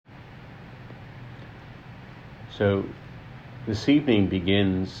So this evening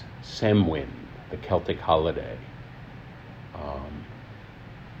begins Samhain, the Celtic holiday.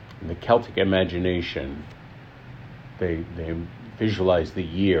 In the Celtic imagination, they visualize the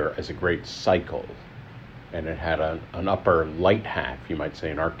year as a great cycle, and it had an upper light half, you might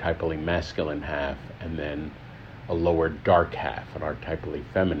say, an archetypally masculine half, and then a lower dark half, an archetypally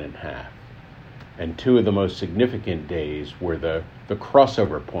feminine half. And two of the most significant days were the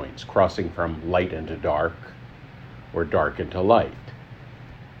crossover points, crossing from light into dark or dark into light.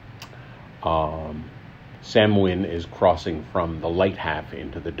 Samhain is crossing from the light half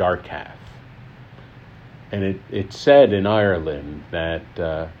into the dark half. And it's said in Ireland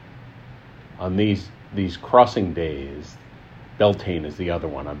that on these crossing days, Beltane is the other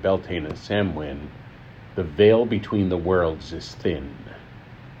one, on Beltane and Samhain, the veil between the worlds is thin.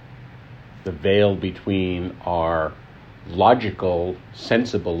 The veil between our logical,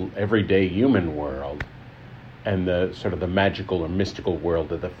 sensible, everyday human world and the sort of the magical or mystical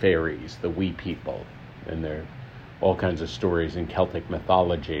world of the fairies, the wee people. And there are all kinds of stories in Celtic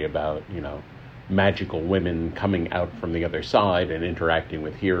mythology about, magical women coming out from the other side and interacting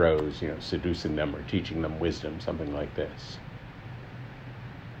with heroes, seducing them or teaching them wisdom, something like this.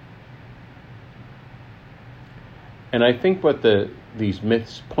 And I think what these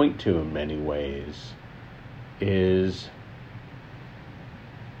myths point to in many ways is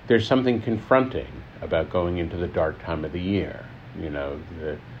there's something confronting about going into the dark time of the year.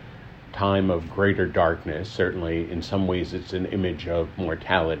 The time of greater darkness, certainly in some ways it's an image of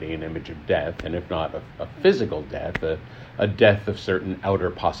mortality, an image of death, and if not a physical death, a death of certain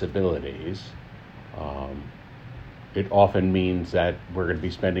outer possibilities. It often means that we're going to be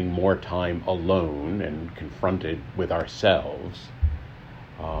spending more time alone and confronted with ourselves.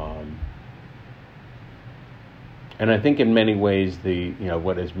 And I think in many ways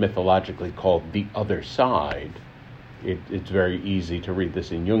what is mythologically called the other side, it's very easy to read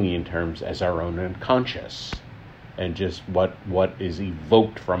this in Jungian terms as our own unconscious, and just what is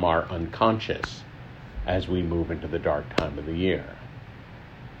evoked from our unconscious as we move into the dark time of the year.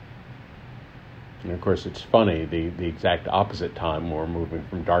 And of course, it's funny, the exact opposite time when we're moving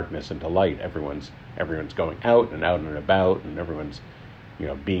from darkness into light, everyone's going out and about, and everyone's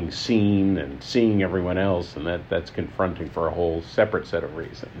being seen and seeing everyone else, and that's confronting for a whole separate set of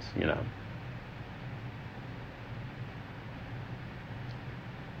reasons,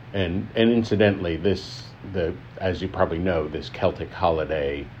 And incidentally, as you probably know, this Celtic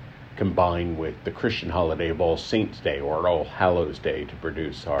holiday combined with the Christian holiday of All Saints' Day or All Hallows' Day to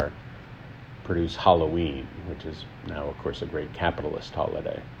produce Halloween, which is now, of course, a great capitalist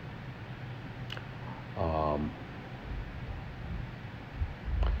holiday.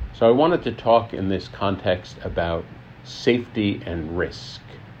 So I wanted to talk in this context about safety and risk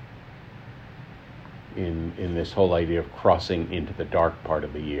in this whole idea of crossing into the dark part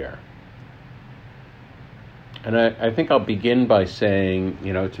of the year. And I think I'll begin by saying,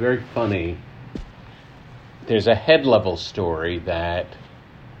 it's very funny. There's a head-level story that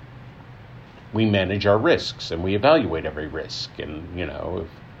we manage our risks and we evaluate every risk. And,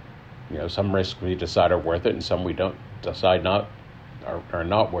 if some risks we decide are worth it and some we don't decide are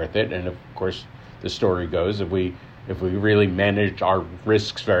not worth it. And of course, the story goes, if we really manage our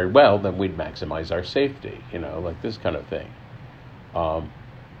risks very well, then we'd maximize our safety, like this kind of thing.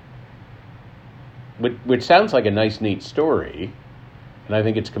 Which sounds like a nice, neat story, and I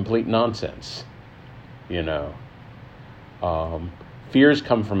think it's complete nonsense, Fears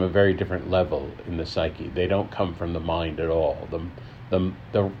come from a very different level in the psyche. They don't come from the mind at all.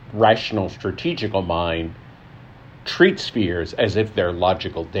 The rational, strategical mind treats fears as if they're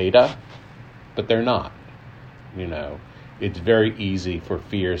logical data, but they're not. It's very easy for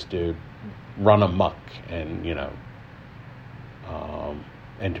fears to run amok and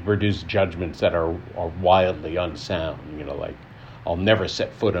and to produce judgments that are wildly unsound. Like, I'll never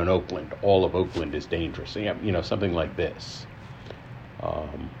set foot on Oakland. All of Oakland is dangerous. Something like this.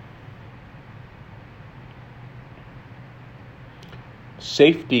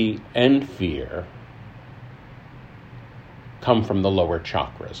 Safety and fear come from the lower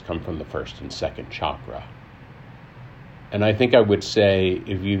chakras, come from the first and second chakra. And I think I would say,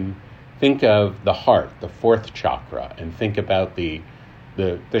 if you think of the heart, the fourth chakra, and think about the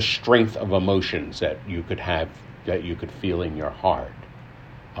strength of emotions that you could have, that you could feel in your heart.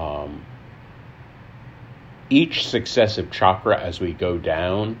 Each successive chakra as we go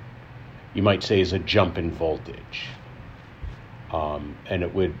down, you might say, is a jump in voltage. And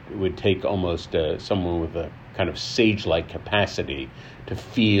it would take almost someone with a kind of sage-like capacity to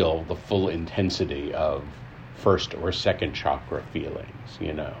feel the full intensity of first or second chakra feelings,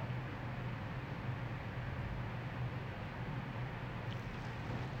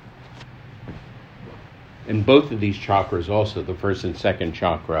 And both of these chakras also, the first and second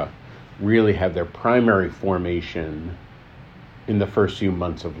chakra, really have their primary formation in the first few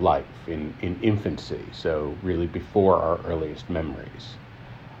months of life, in infancy, so really before our earliest memories.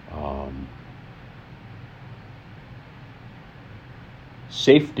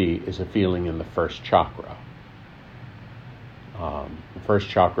 Safety is a feeling in the first chakra. The first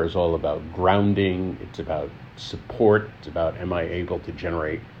chakra is all about grounding, it's about support, it's about, am I able to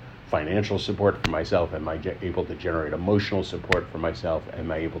generate financial support for myself? Am I able to generate emotional support for myself?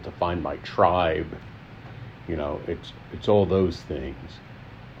 Am I able to find my tribe? You know, it's all those things.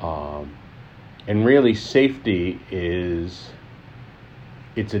 And really, safety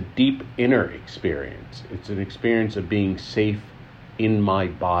it's a deep inner experience. It's an experience of being safe in my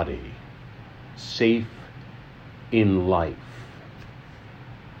body, safe in life.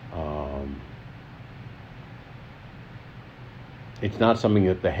 It's not something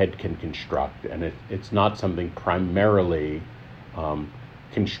that the head can construct, and it's not something primarily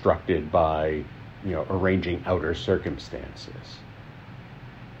constructed by, arranging outer circumstances.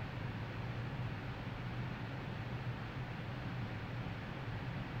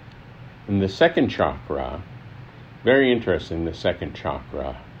 And the second chakra, very interesting, the second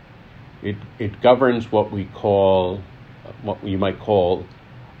chakra, it governs what you might call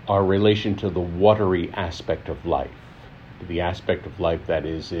our relation to the watery aspect of life, the aspect of life that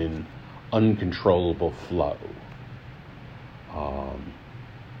is in uncontrollable flow.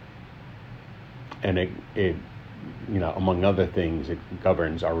 And it among other things, it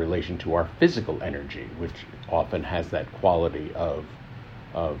governs our relation to our physical energy, which often has that quality of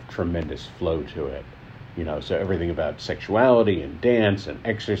tremendous flow to it. So everything about sexuality and dance and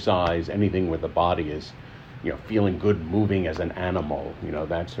exercise, anything where the body is, feeling good, moving as an animal,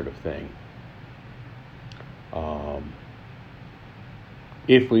 that sort of thing.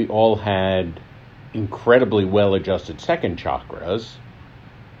 If we all had incredibly well-adjusted second chakras,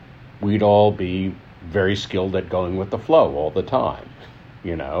 we'd all be very skilled at going with the flow all the time,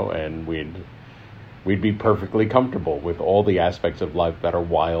 and we'd be perfectly comfortable with all the aspects of life that are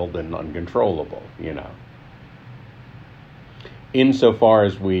wild and uncontrollable, Insofar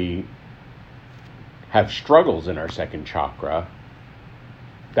as we have struggles in our second chakra,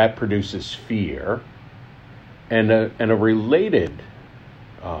 that produces fear, and a related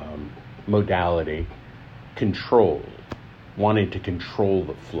modality, control, wanting to control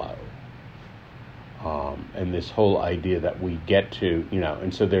the flow. And this whole idea that we get to,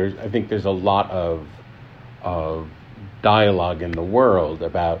 and so I think there's a lot of dialogue in the world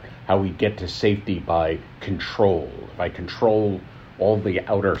about how we get to safety by control. If I control all the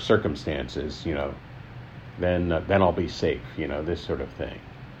outer circumstances, then I'll be safe, this sort of thing.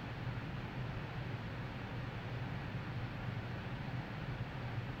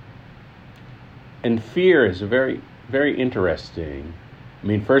 And fear is a very, very interesting.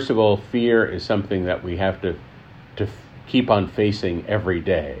 First of all, fear is something that we have to keep on facing every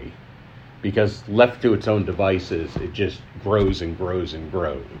day, because left to its own devices, it just grows and grows and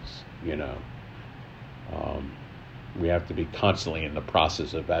grows, We have to be constantly in the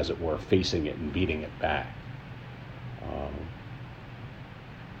process of, as it were, facing it and beating it back.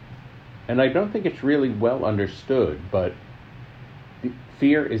 And I don't think it's really well understood, but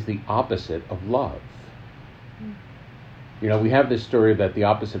fear is the opposite of love. We have this story that the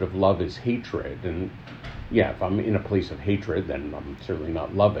opposite of love is hatred. And if I'm in a place of hatred, then I'm certainly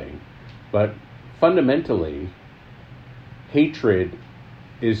not loving. But fundamentally, hatred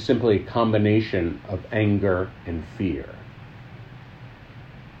is simply a combination of anger and fear.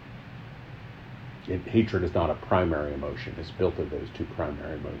 Hatred is not a primary emotion. It's built of those two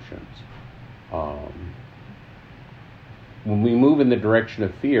primary emotions. When we move in the direction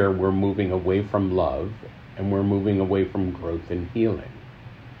of fear, we're moving away from love, and we're moving away from growth and healing.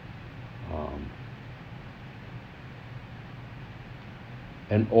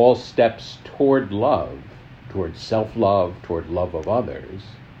 And all steps toward love, toward self-love, toward love of others,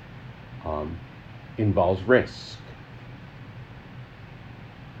 involves risk.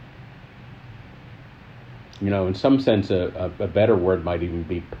 In some sense, a better word might even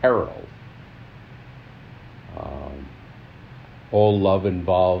be peril. All love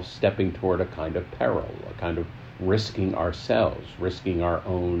involves stepping toward a kind of peril, a kind of risking ourselves, risking our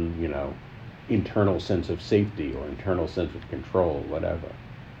own, internal sense of safety or internal sense of control, whatever.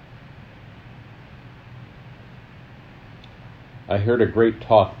 I heard a great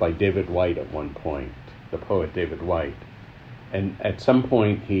talk by David Whyte at one point, the poet David Whyte. And at some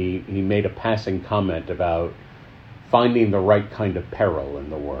point he made a passing comment about finding the right kind of peril in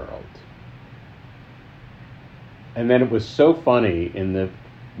the world. And then it was so funny in the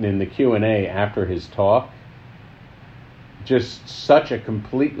in the Q&A after his talk, just such a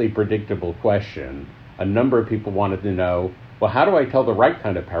completely predictable question. A number of people wanted to know, well, how do I tell the right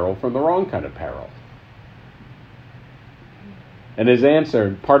kind of peril from the wrong kind of peril? And his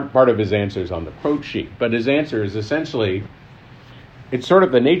answer, part of his answer is on the quote sheet, but his answer is essentially, it's sort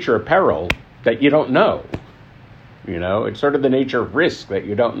of the nature of peril that you don't know. You know, it's sort of the nature of risk that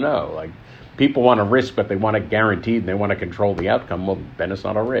you don't know. Like, people want to risk, but they want it guaranteed and they want to control the outcome. Well, then it's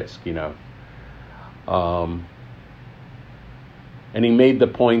not a risk, you know. And he made the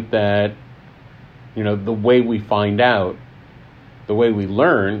point that, you know, the way we find out, the way we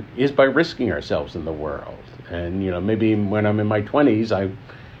learn is by risking ourselves in the world. And, you know, maybe when I'm in my 20s, I,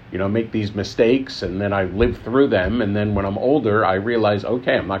 you know, make these mistakes and then I live through them. And then when I'm older, I realize,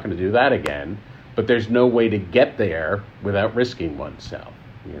 okay, I'm not going to do that again. But there's no way to get there without risking oneself,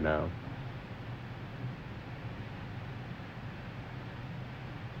 you know.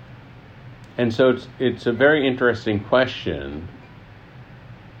 And so it's a very interesting question.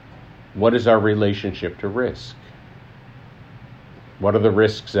 What is our relationship to risk? What are the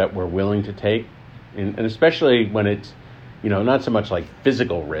risks that we're willing to take? And especially when it's, you know, not so much like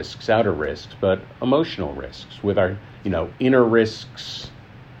physical risks, outer risks, but emotional risks with our, you know, inner risks,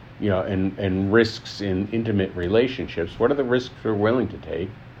 you know, and risks in intimate relationships. What are the risks we're willing to take?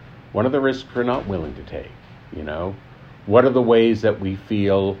 What are the risks we're not willing to take? You know, what are the ways that we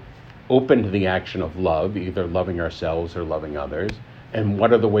feel open to the action of love, either loving ourselves or loving others? And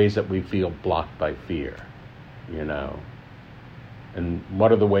what are the ways that we feel blocked by fear, you know? And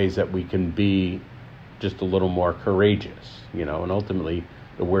what are the ways that we can be just a little more courageous, you know? And ultimately,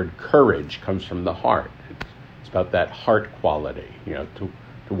 the word courage comes from the heart. It's about that heart quality, you know, to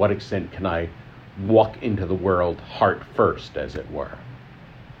what extent can I walk into the world heart first, as it were?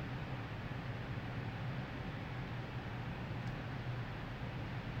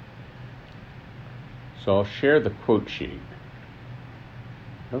 So I'll share the quote sheet.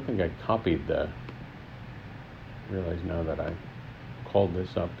 I don't think I copied I realize now that I called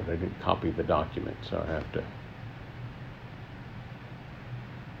this up, but I didn't copy the document, so I have to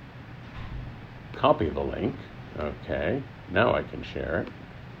copy the link. Okay, now I can share it.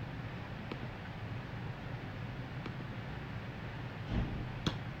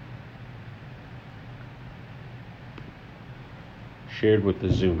 Shared with the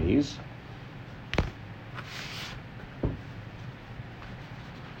Zoomies.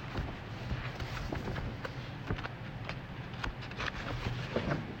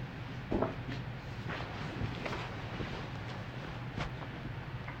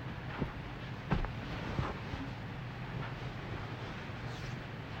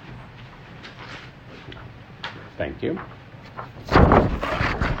 Thank you.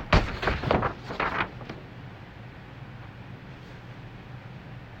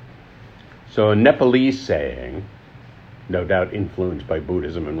 So a Nepalese saying, no doubt influenced by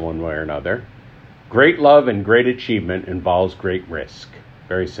Buddhism in one way or another, great love and great achievement involves great risk.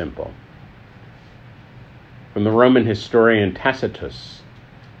 Very simple. From the Roman historian Tacitus,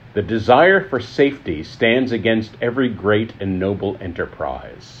 the desire for safety stands against every great and noble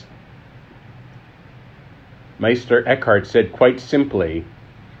enterprise. Meister Eckhart said quite simply,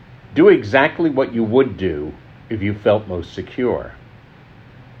 do exactly what you would do if you felt most secure.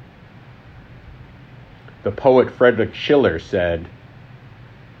 The poet Friedrich Schiller said,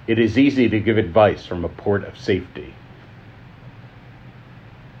 it is easy to give advice from a port of safety.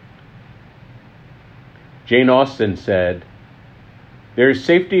 Jane Austen said, there is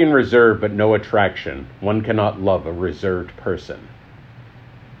safety in reserve but no attraction. One cannot love a reserved person.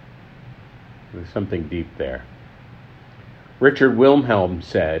 There's something deep there. Richard Wilhelm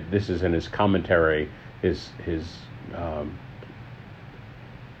said, this is in his commentary, his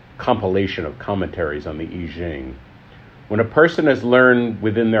compilation of commentaries on the I Ching. When a person has learned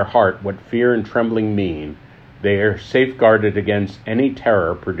within their heart what fear and trembling mean, they are safeguarded against any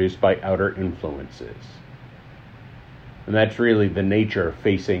terror produced by outer influences. And that's really the nature of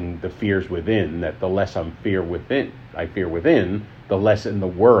facing the fears within, that the less I fear within, the less in the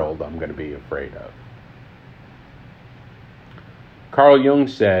world I'm going to be afraid of. Carl Jung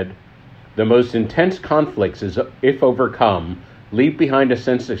said, the most intense conflicts, if overcome, leave behind a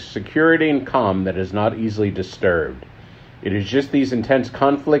sense of security and calm that is not easily disturbed. It is just these intense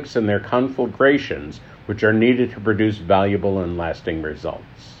conflicts and their conflagrations which are needed to produce valuable and lasting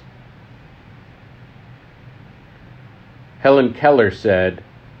results. Helen Keller said,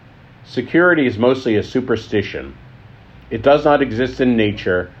 security is mostly a superstition. It does not exist in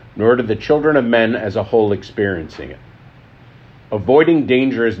nature, nor do the children of men as a whole experiencing it. Avoiding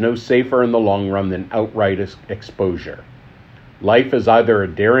danger is no safer in the long run than outright exposure. Life is either a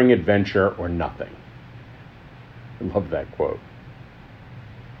daring adventure or nothing. I love that quote.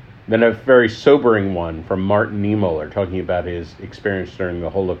 Then a very sobering one from Martin Niemöller, talking about his experience during the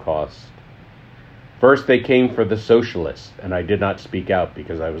Holocaust. First they came for the socialists, and I did not speak out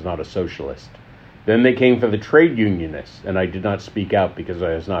because I was not a socialist. Then they came for the trade unionists, and I did not speak out because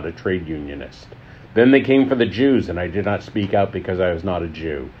I was not a trade unionist. Then they came for the Jews, and I did not speak out because I was not a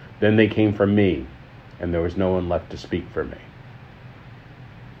Jew. Then they came for me, and there was no one left to speak for me.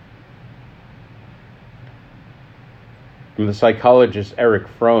 From the psychologist Erich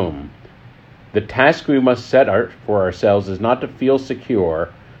Fromm, the task we must set for ourselves is not to feel secure,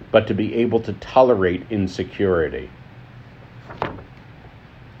 but to be able to tolerate insecurity.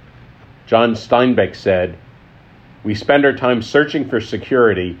 John Steinbeck said, "We spend our time searching for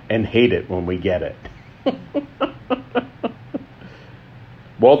security and hate it when we get it."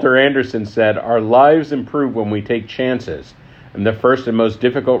 Walter Anderson said, "Our lives improve when we take chances, and the first and most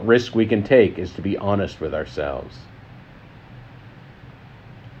difficult risk we can take is to be honest with ourselves."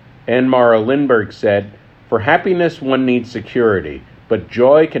 Anne Mara Lindbergh said, "For happiness one needs security, but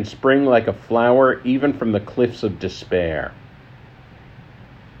joy can spring like a flower even from the cliffs of despair."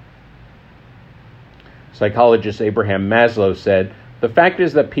 Psychologist Abraham Maslow said, "The fact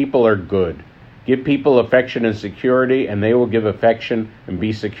is that people are good. Give people affection and security, and they will give affection and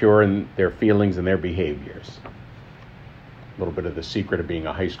be secure in their feelings and their behaviors." A little bit of the secret of being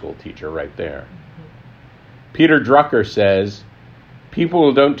a high school teacher right there. Peter Drucker says, "People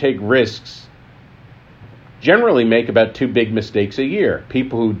who don't take risks generally make about 2 big mistakes a year.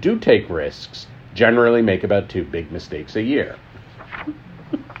 People who do take risks generally make about 2 big mistakes a year."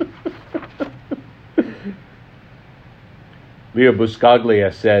 Leo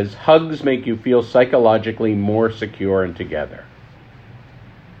Buscaglia says, "Hugs make you feel psychologically more secure and together."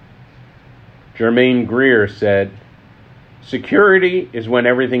 Germaine Greer said, "Security is when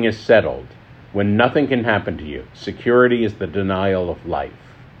everything is settled, when nothing can happen to you. Security is the denial of life."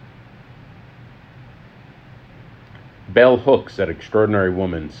 Bell Hooks, that extraordinary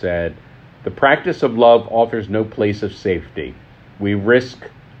woman, said, "The practice of love offers no place of safety. We risk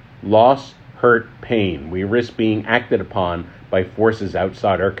loss, hurt, pain. We risk being acted upon by forces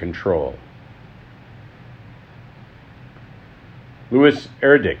outside our control." Louis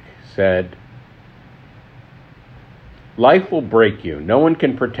Erdrich said, "Life will break you. No one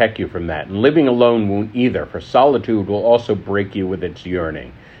can protect you from that, and living alone won't either, for solitude will also break you with its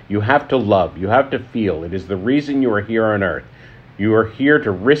yearning. You have to love. You have to feel. It is the reason you are here on earth. You are here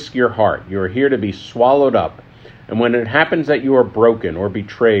to risk your heart. You are here to be swallowed up. And when it happens that you are broken or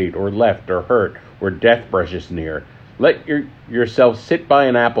betrayed or left or hurt or death brushes near, let yourself sit by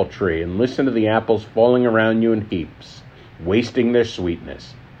an apple tree and listen to the apples falling around you in heaps, wasting their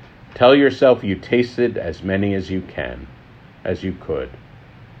sweetness. Tell yourself you tasted as many as you could."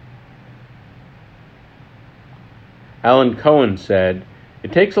 Alan Cohen said,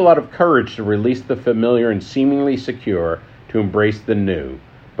 "It takes a lot of courage to release the familiar and seemingly secure to embrace the new.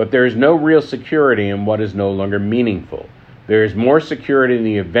 But there is no real security in what is no longer meaningful. There is more security in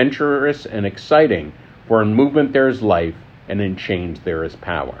the adventurous and exciting, for in movement there is life, and in change there is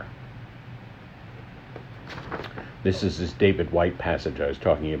power." This is this David White passage I was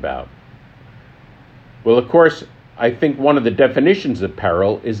talking about. Well, of course, I think one of the definitions of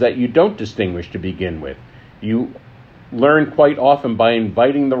peril is that you don't distinguish to begin with. You learn quite often by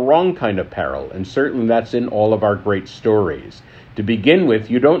inviting the wrong kind of peril, and certainly that's in all of our great stories. To begin with,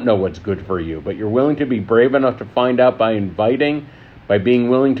 you don't know what's good for you, but you're willing to be brave enough to find out by being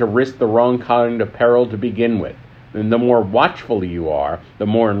willing to risk the wrong kind of peril to begin with. And the more watchful you are, the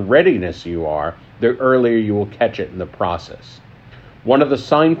more in readiness you are, the earlier you will catch it in the process. One of the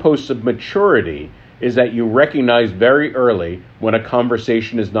signposts of maturity is that you recognize very early when a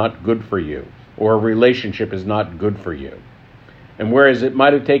conversation is not good for you or a relationship is not good for you. And whereas it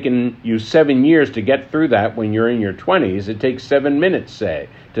might have taken you 7 years to get through that when you're in your 20s, it takes 7 minutes,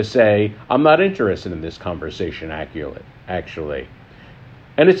 to say, "I'm not interested in this conversation actually."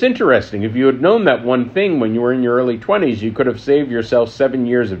 And it's interesting, if you had known that one thing when you were in your early 20s, you could have saved yourself 7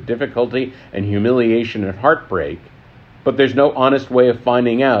 years of difficulty and humiliation and heartbreak, but there's no honest way of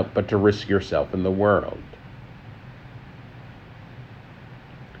finding out but to risk yourself in the world.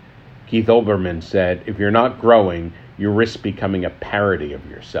 Keith Olbermann said, "If you're not growing, you risk becoming a parody of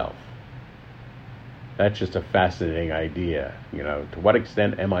yourself." That's just a fascinating idea. To what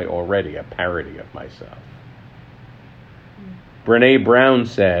extent am I already a parody of myself? Brené Brown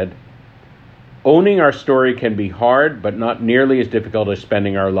said, Owning our story can be hard, but not nearly as difficult as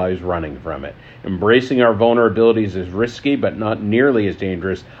spending our lives running from it. Embracing our vulnerabilities is risky, but not nearly as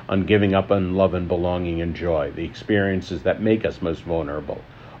dangerous on giving up on love and belonging and joy, the experiences that make us most vulnerable.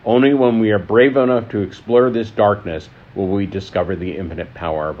 Only when we are brave enough to explore this darkness will we discover the infinite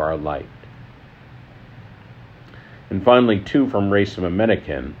power of our light. And finally, 2 from Raisam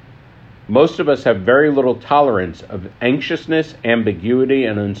Menikin. Most of us have very little tolerance of anxiousness, ambiguity,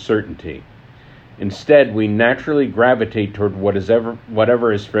 and uncertainty. Instead, we naturally gravitate toward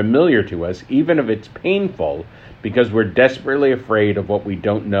whatever is familiar to us, even if it's painful, because we're desperately afraid of what we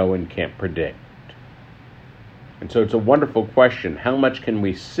don't know and can't predict. And so it's a wonderful question. How much can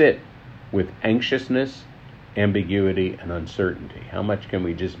we sit with anxiousness, ambiguity, and uncertainty? How much can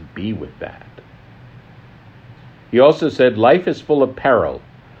we just be with that? He also said, life is full of peril,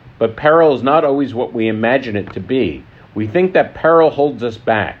 but peril is not always what we imagine it to be. We think that peril holds us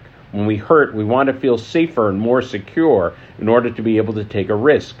back. When we hurt, we want to feel safer and more secure in order to be able to take a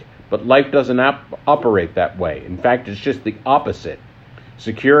risk. But life doesn't operate that way. In fact, it's just the opposite.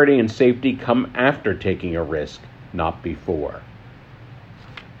 Security and safety come after taking a risk, not before.